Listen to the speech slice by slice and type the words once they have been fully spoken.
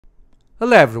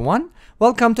Hello everyone,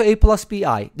 welcome to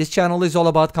aplusbi. This channel is all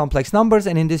about complex numbers,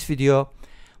 and in this video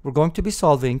we're going to be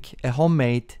solving a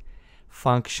homemade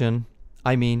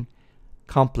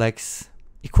complex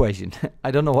equation. I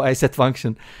don't know why I said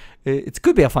function. It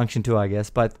could be a function too, I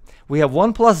guess, but we have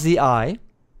 1 plus zi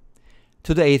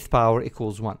to the 8th power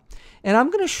equals 1. And I'm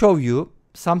going to show you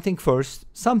something first,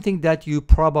 something that you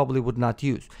probably would not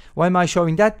use. Why am I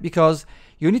showing that? Because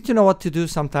you need to know what to do.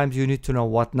 Sometimes you need to know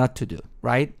what not to do,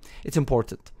 right? It's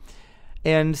important.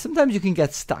 And sometimes you can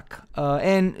get stuck.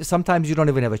 And sometimes you don't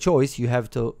even have a choice. You have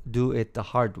to do it the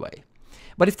hard way.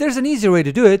 But if there's an easier way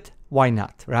to do it, why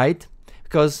not, right?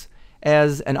 Because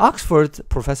as an Oxford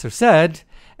professor said,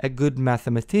 a good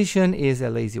mathematician is a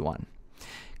lazy one.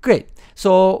 Great.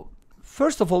 So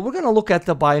first of all, we're going to look at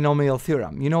the binomial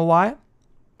theorem. You know why?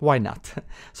 Why not?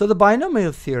 So the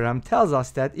binomial theorem tells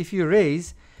us that if you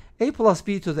raise a plus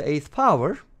b to the 8th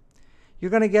power,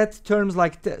 you're going to get terms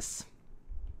like this.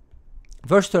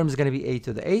 First term is going to be a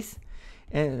to the 8th.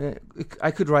 And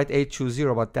I could write a choose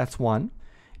 0, but that's 1.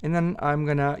 And then I'm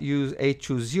going to use a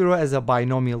choose 0 as a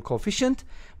binomial coefficient,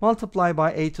 multiply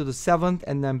by a to the 7th,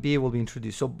 and then b will be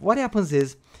introduced. So what happens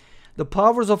is the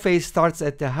powers of a starts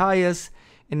at the highest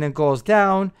and then goes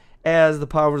down as the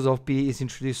powers of b is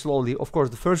introduced slowly. Of course,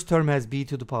 the first term has b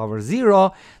to the power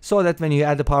 0, so that when you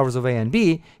add the powers of a and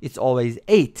b, it's always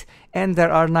 8. And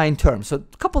there are 9 terms. So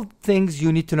a couple things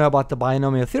you need to know about the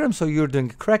binomial theorem, so you're doing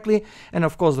it correctly. And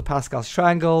of course, the Pascal's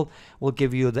triangle will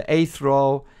give you the 8th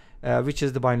row, which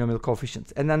is the binomial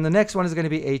coefficient. And then the next one is going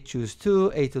to be a choose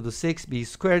 2, a to the 6, b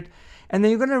squared. And then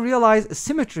you're going to realize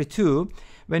symmetry too.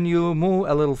 When you move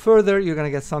a little further, you're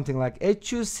going to get something like a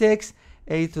choose 6,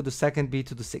 a to the 2nd, b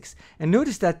to the 6th. And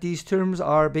notice that these terms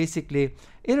are basically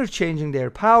interchanging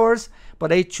their powers,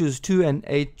 but a choose 2 and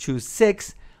a choose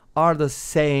 6 are the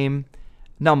same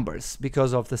numbers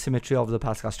because of the symmetry of the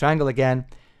Pascal's triangle. Again,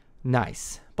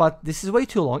 nice. But this is way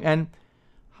too long. And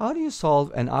how do you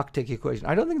solve an octic equation?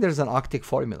 I don't think there's an octic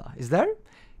formula. Is there?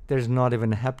 There's not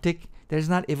even a heptic. There's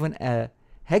not even a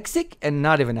hexic, and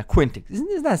not even a quintic.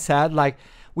 Isn't that sad? Like,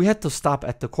 we had to stop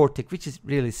at the quartic, which is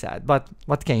really sad. But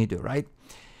what can you do, right?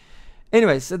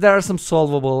 Anyways, so there are some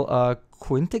solvable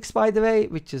quintics, by the way,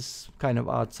 which is kind of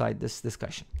outside this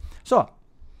discussion. So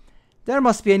there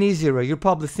must be an easier way. You're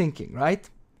probably thinking, right?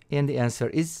 And the answer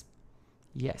is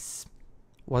yes.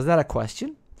 Was that a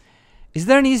question? Is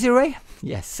there an easier way?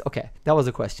 Yes. Okay, that was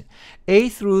a question.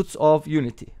 8th roots of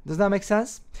unity. Does that make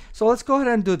sense? So let's go ahead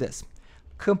and do this.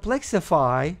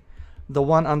 Complexify the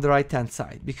 1 on the right hand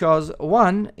side, because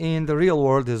 1 in the real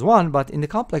world is 1, but in the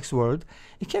complex world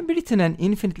it can be written in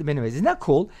infinitely many ways. Isn't that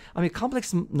cool? I mean,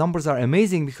 complex numbers are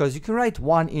amazing because you can write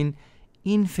 1 in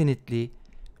infinitely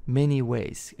many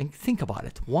ways. And think about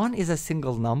it, 1 is a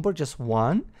single number, just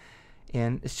 1,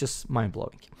 and it's just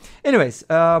mind-blowing. Anyways,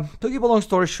 to keep a long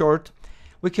story short,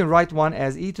 we can write 1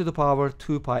 as e to the power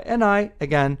 2 pi ni,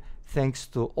 again thanks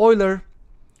to Euler.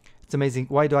 It's amazing.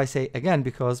 Why do I say again?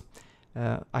 Because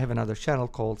I have another channel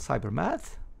called Cyber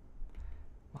Math,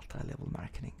 multi-level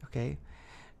marketing, okay?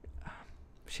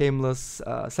 Shameless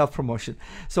self-promotion.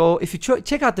 So if you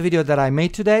check out the video that I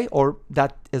made today, or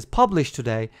that is published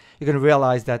today, you're going to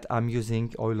realize that I'm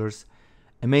using Euler's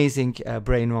amazing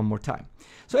brain one more time.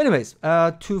 So anyways,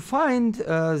 to find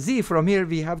z from here,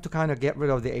 we have to kind of get rid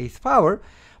of the 8th power,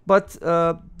 but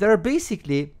there are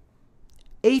basically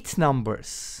 8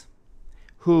 numbers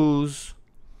whose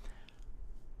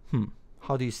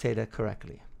how do you say that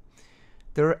correctly?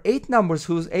 There are 8 numbers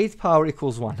whose 8th power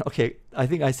equals 1. Okay, I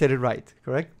think I said it right,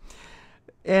 correct?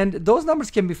 And those numbers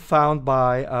can be found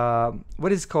by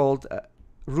what is called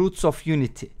roots of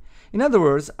unity. In other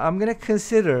words, I'm going to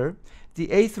consider the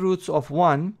 8th roots of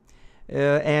 1,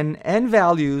 and n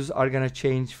values are going to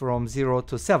change from 0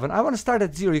 to 7. I want to start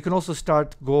at 0. You can also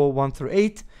go 1 through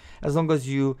 8, as long as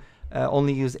you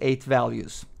only use 8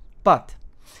 values. But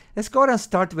let's go ahead and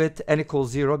start with n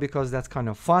equals 0, because that's kind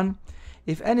of fun.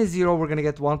 If n is 0, we're going to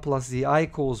get 1 plus zi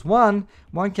equals 1.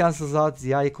 1 cancels out,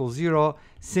 zi equals 0.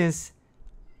 Since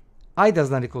I does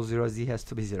not equal 0, z has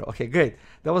to be 0. Okay, great.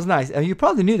 That was nice. And you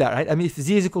probably knew that, right? I mean, if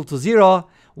z is equal to 0,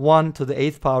 1 to the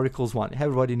 8th power equals 1.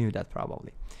 Everybody knew that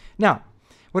probably. Now,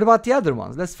 what about the other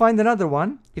ones? Let's find another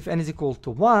one. If n is equal to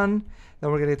 1,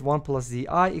 then we're going to get 1 plus zi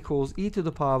equals e to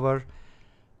the power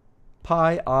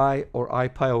pi I, or I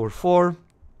pi over 4.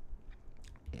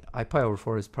 I pi over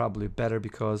 4 is probably better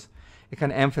because it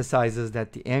kind of emphasizes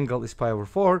that the angle is pi over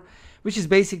 4, which is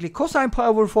basically cosine pi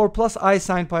over 4 plus I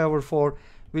sine pi over 4,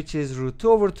 which is root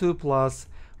 2 over 2 plus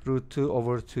root 2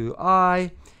 over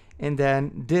 2i. And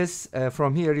then this,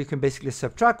 from here, you can basically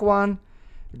subtract 1.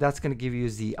 That's going to give you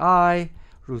zi.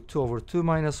 root 2 over 2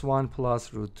 minus 1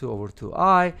 plus root 2 over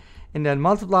 2i, and then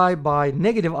multiply by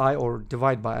negative I, or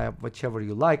divide by I, whichever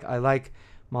you like. I like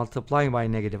multiplying by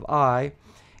negative I,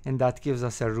 and that gives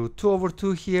us a root 2 over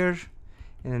 2 here,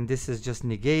 and this is just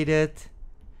negated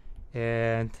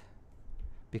and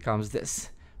becomes this.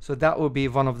 So that would be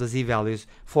one of the z values.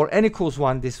 For n equals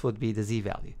 1, this would be the z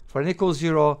value. For n equals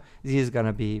 0, z is going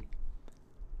to be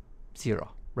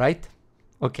 0, right?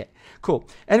 Okay, cool.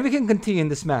 And we can continue in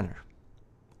this manner.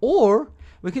 Or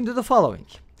we can do the following.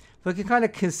 We can kind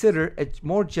of consider a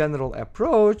more general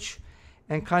approach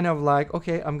and kind of like,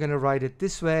 okay, I'm going to write it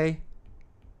this way.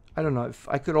 I don't know if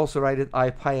I could also write it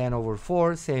I pi n over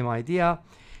 4, same idea,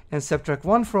 and subtract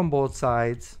 1 from both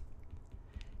sides,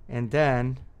 and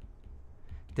then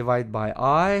divide by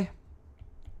I,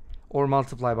 or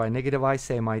multiply by negative I,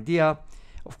 same idea.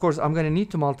 Of course, I'm going to need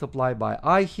to multiply by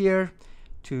I here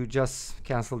to just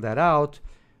cancel that out.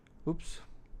 Oops.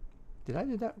 Did I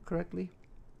do that correctly?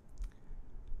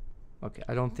 Okay,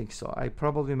 I don't think so. I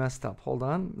probably messed up. Hold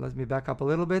on. Let me back up a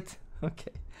little bit.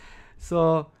 Okay.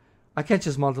 So I can't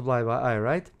just multiply by I,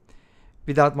 right?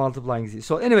 Without multiplying z.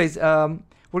 So anyways,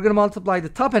 we're going to multiply the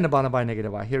top and the bottom by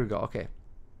negative I. Here we go. Okay.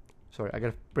 Sorry, I got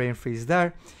a brain freeze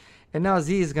there. And now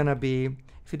z is going to be,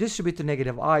 if you distribute to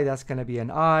negative I, that's going to be an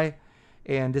I.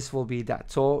 And this will be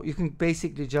that. So you can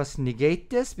basically just negate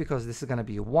this, because this is going to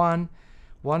be 1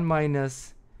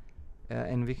 minus,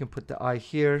 and we can put the I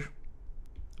here.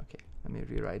 Okay, let me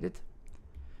rewrite it.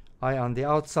 I on the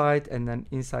outside, and then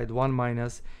inside 1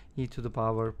 minus e to the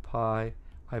power pi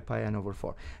I pi n over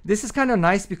 4. This is kind of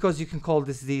nice because you can call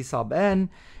this z sub n,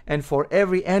 and for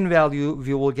every n value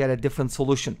we will get a different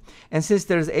solution. And since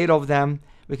there's 8 of them,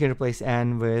 we can replace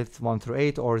n with 1 through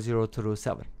 8 or 0 through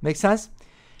 7. Make sense?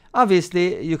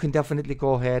 Obviously, you can definitely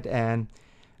go ahead and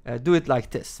do it like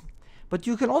this. But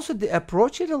you can also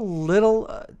approach it a little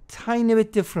tiny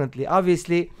bit differently.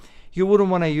 Obviously, you wouldn't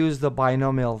want to use the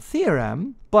binomial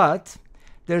theorem, but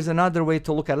there's another way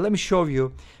to look at it. Let me show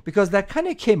you, because that kind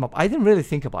of came up. I didn't really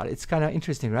think about it. It's kind of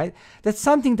interesting, right? That's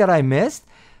something that I missed.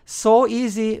 So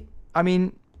easy. I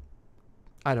mean,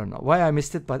 I don't know why I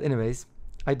missed it, but anyways,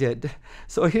 I did.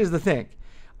 So here's the thing.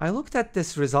 I looked at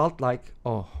this result like,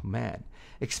 oh man,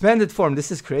 expanded form,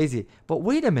 this is crazy. But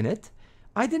wait a minute,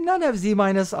 I did not have z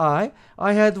minus I.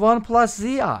 I had 1 plus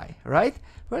zi, right?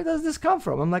 Where does this come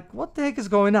from? I'm like, what the heck is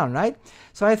going on, right?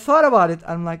 So I thought about it.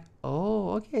 I'm like,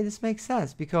 oh, okay, this makes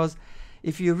sense. Because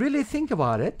if you really think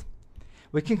about it,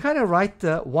 we can kind of write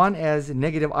the 1 as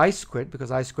negative I squared, because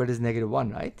I squared is negative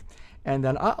 1, right? And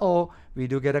then, we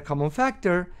do get a common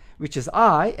factor, which is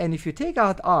I. And if you take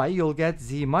out I, you'll get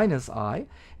z minus I.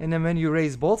 And then when you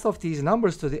raise both of these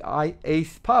numbers to the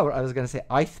eighth power, I was going to say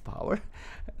ith power.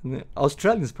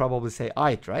 Australians probably say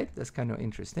ith, right? That's kind of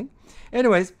interesting.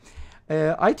 Anyways,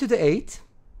 I to the 8th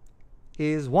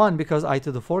is 1 because I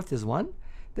to the 4th is 1.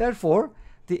 Therefore,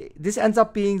 this ends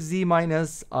up being z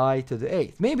minus I to the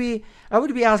 8th. Maybe I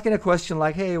would be asking a question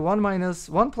like, hey,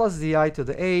 1 plus zi to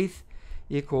the 8th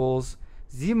equals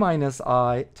z minus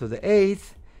I to the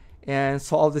 8th. And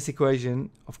solve this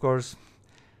equation. Of course,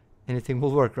 anything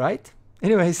will work, right?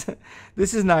 Anyways,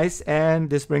 this is nice, and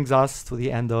this brings us to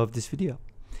the end of this video.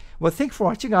 Well, thanks for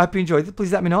watching. I hope you enjoyed it.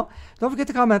 Please let me know. Don't forget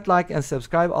to comment, like, and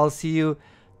subscribe. I'll see you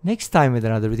next time with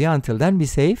another video. Until then, be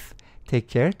safe, take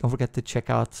care. Don't forget to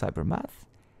check out CyberMath,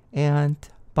 and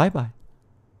bye-bye.